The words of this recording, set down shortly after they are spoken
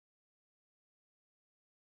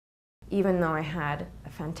even though I had a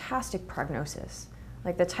fantastic prognosis.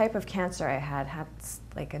 Like the type of cancer I had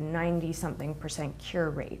like a 90-something% cure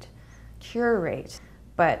rate.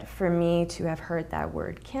 But for me to have heard that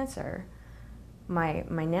word cancer, my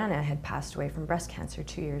Nana had passed away from breast cancer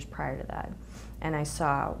 2 years prior to that. And I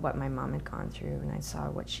saw what my mom had gone through, and I saw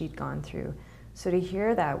what she'd gone through. So to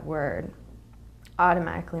hear that word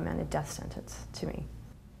automatically meant a death sentence to me.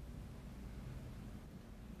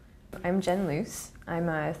 I'm Jen Luce. I'm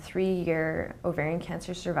a 3-year ovarian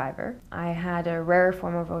cancer survivor. I had a rare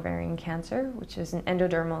form of ovarian cancer, which is an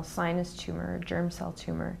endodermal sinus tumor, germ cell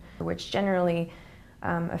tumor, which generally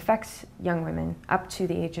affects young women up to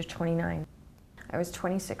the age of 29. I was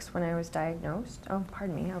 26 when I was diagnosed. Oh,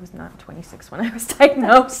 pardon me, I was not 26 when I was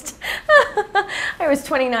diagnosed. I was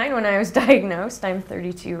 29 when I was diagnosed. I'm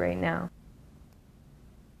 32 right now.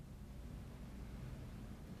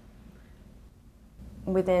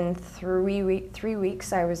 Within 3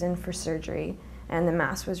 weeks, I was in for surgery, and the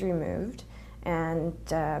mass was removed. And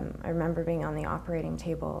I remember being on the operating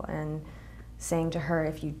table and saying to her,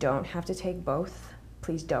 if you don't have to take both,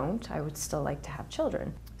 please don't. I would still like to have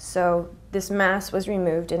children. So this mass was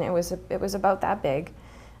removed, and it was about that big,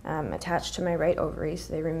 attached to my right ovary.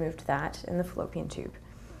 So they removed that in the fallopian tube.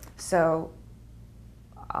 So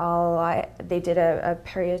they did a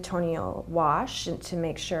peritoneal wash to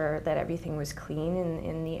make sure that everything was clean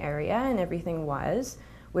in the area, and everything was,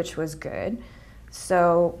 which was good.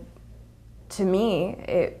 So to me,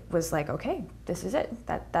 it was like, okay, this is it.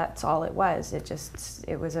 That's all it was.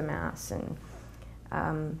 It was a mass, and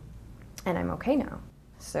I'm okay now.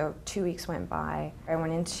 So 2 weeks went by. I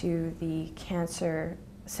went into the cancer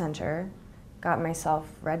center, got myself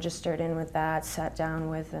registered in with that, sat down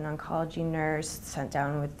with an oncology nurse, sat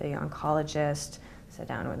down with the oncologist, sat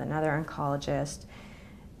down with another oncologist,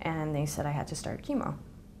 and they said I had to start chemo.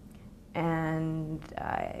 And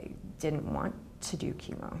I didn't want to do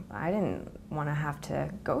chemo. I didn't want to have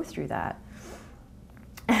to go through that.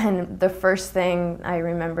 And the first thing I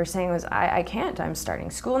remember saying was, I can't. I'm starting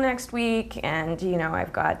school next week, and you know,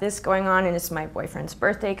 I've got this going on, and it's my boyfriend's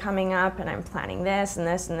birthday coming up, and I'm planning this and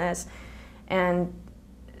this and this. And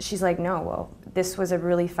she's like, no, well, this was a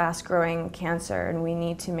really fast-growing cancer, and we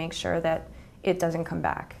need to make sure that it doesn't come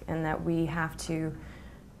back, and that we have to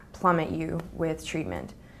plummet you with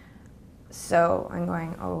treatment. So I'm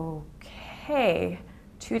going, okay.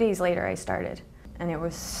 2 days later, I started, and it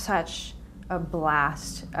was such a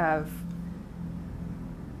blast of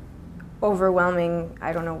overwhelming,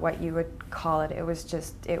 I don't know what you would call it. It was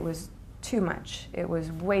too much. It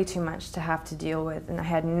was way too much to have to deal with, and I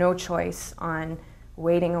had no choice on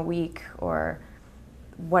waiting a week, or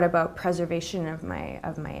what about preservation of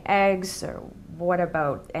my eggs, or what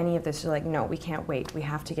about any of this? They're like, no, we can't wait. We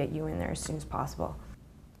have to get you in there as soon as possible.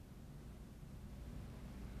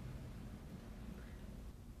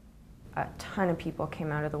 A ton of people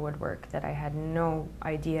came out of the woodwork that I had no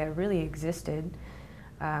idea really existed.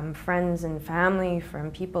 Friends and family,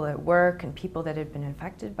 from people at work and people that had been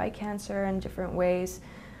infected by cancer in different ways,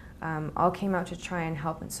 all came out to try and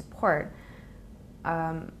help and support.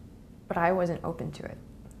 But I wasn't open to it.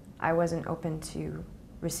 I wasn't open to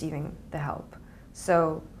receiving the help.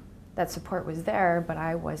 So that support was there, but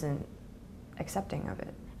I wasn't accepting of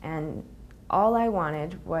it. And all I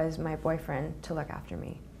wanted was my boyfriend to look after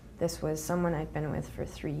me. This was someone I'd been with for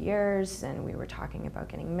 3 years, and we were talking about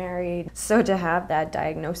getting married. So to have that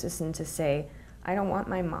diagnosis and to say, I don't want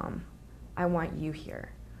my mom, I want you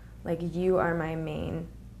here. Like, you are my main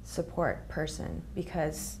support person,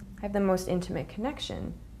 because I have the most intimate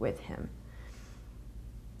connection with him.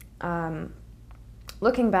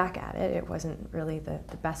 Looking back at it, it wasn't really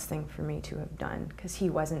the best thing for me to have done, because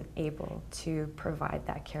he wasn't able to provide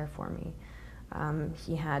that care for me.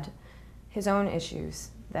 He had his own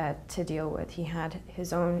issues to deal with. He had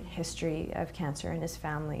his own history of cancer in his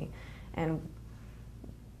family, and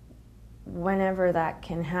whenever that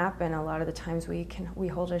can happen, a lot of the times we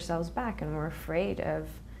hold ourselves back, and we're afraid of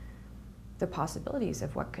the possibilities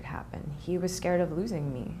of what could happen. He was scared of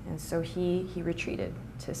losing me, and so he retreated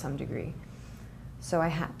to some degree. So I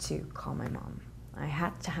had to call my mom. I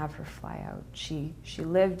had to have her fly out. She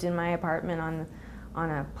lived in my apartment on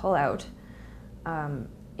a pull-out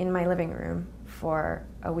in my living room for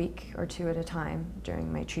a week or two at a time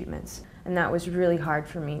during my treatments. And that was really hard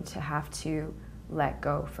for me to have to let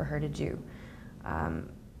go for her to do.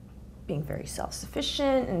 Being very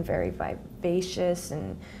self-sufficient and very vivacious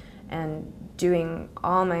and doing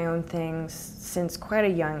all my own things since quite a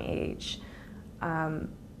young age.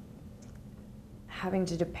 Having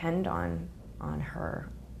to depend on her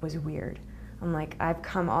was weird. I'm like, I've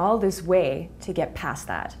come all this way to get past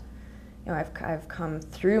that. You know, I've come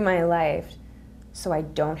through my life so I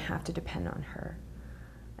don't have to depend on her.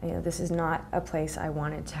 You know, this is not a place I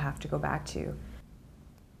wanted to have to go back to.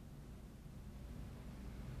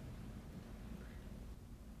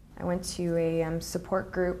 I went to a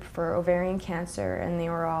support group for ovarian cancer, and they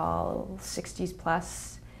were all 60s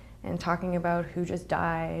plus and talking about who just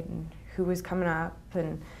died and who was coming up,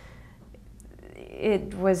 and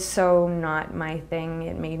it was so not my thing.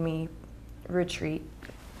 It made me retreat,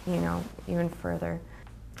 you know, even further.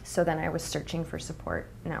 So then I was searching for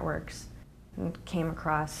support networks and came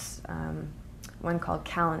across one called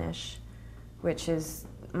Callanish, which is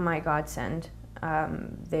my godsend.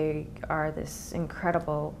 They are this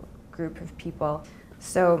incredible group of people.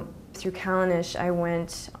 So through Callanish, I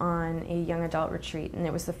went on a young adult retreat, and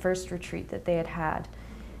it was the first retreat that they had had.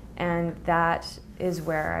 And that is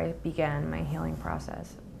where I began my healing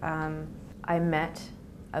process. I met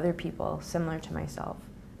other people similar to myself,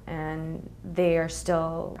 and they are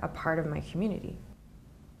still a part of my community.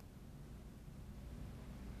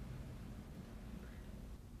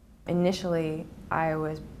 Initially, I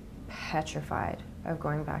was petrified of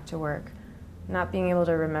going back to work, not being able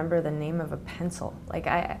to remember the name of a pencil. Like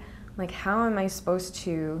how am I supposed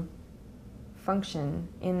to function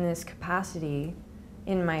in this capacity,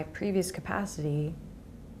 in my previous capacity,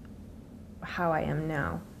 how I am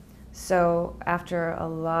now? So after a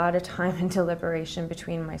lot of time and deliberation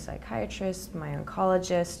between my psychiatrist, my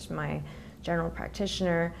oncologist, my general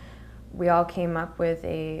practitioner, we all came up with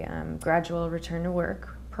a gradual return to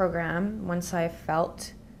work program once I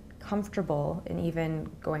felt comfortable in even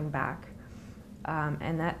going back.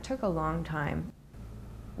 And that took a long time.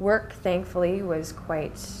 Work, thankfully, was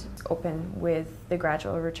quite open with the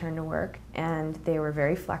gradual return to work, and they were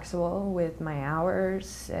very flexible with my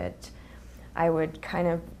hours. I would kind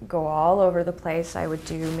of go all over the place. I would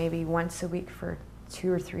do maybe once a week for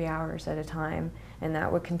 2 or 3 hours at a time, and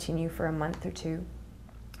that would continue for a month or two,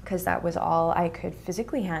 because that was all I could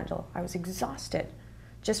physically handle. I was exhausted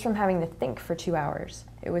just from having to think for 2 hours.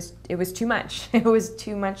 It was too much. It was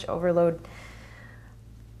too much overload.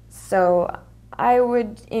 So I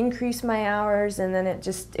would increase my hours, and then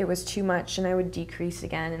it was too much, and I would decrease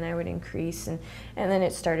again, and I would increase, and then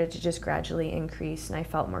it started to just gradually increase, and I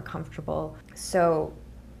felt more comfortable. So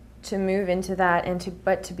to move into that,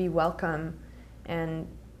 but to be welcome, and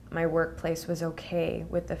my workplace was okay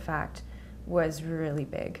with the fact, was really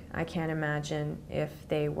big. I can't imagine if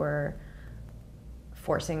they were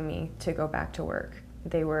forcing me to go back to work.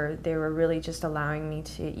 They were really just allowing me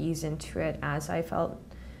to ease into it as I felt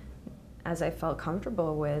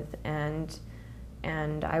comfortable with, and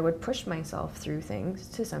I would push myself through things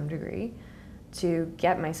to some degree to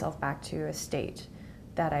get myself back to a state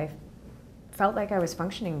that I felt like I was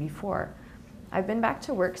functioning before. I've been back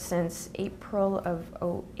to work since April of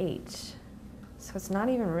 '08, so it's not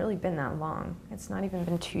even really been that long. It's not even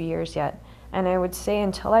been 2 years yet. And I would say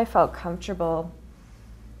until I felt comfortable,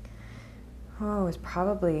 it was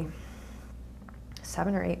probably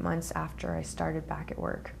 7 or 8 months after I started back at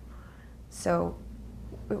work. So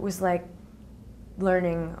it was like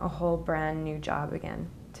learning a whole brand new job again,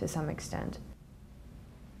 to some extent.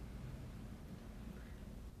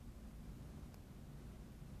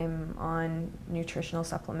 I'm on nutritional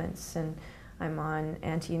supplements, and I'm on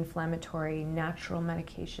anti-inflammatory natural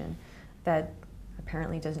medication that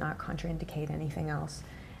apparently does not contraindicate anything else.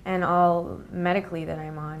 And all medically that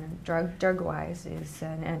I'm on, drug-wise, is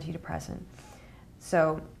an antidepressant.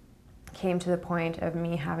 So came to the point of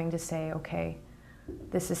me having to say, okay,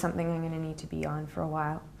 this is something I'm going to need to be on for a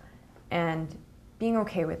while, and being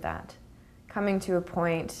okay with that. Coming to a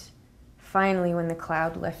point, finally, when the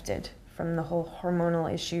cloud lifted from the whole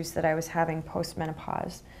hormonal issues that I was having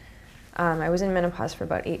post-menopause. I was in menopause for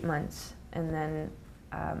about 8 months, and then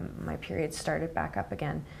my period started back up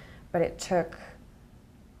again. But it took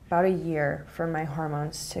about a year for my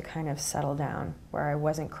hormones to kind of settle down, where I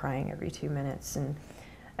wasn't crying every 2 minutes. And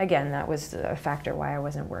again, that was a factor why I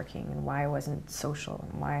wasn't working, and why I wasn't social,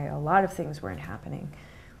 and why a lot of things weren't happening.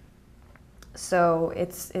 So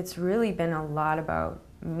it's really been a lot about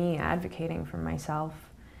me advocating for myself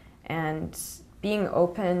and being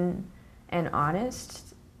open and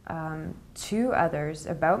honest to others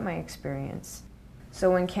about my experience.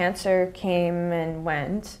 So when cancer came and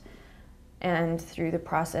went, and through the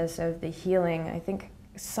process of the healing, I think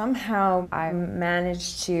somehow I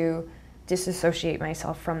managed to disassociate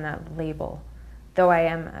myself from that label. Though I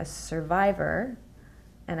am a survivor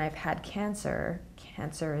and I've had cancer,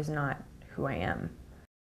 cancer is not who I am.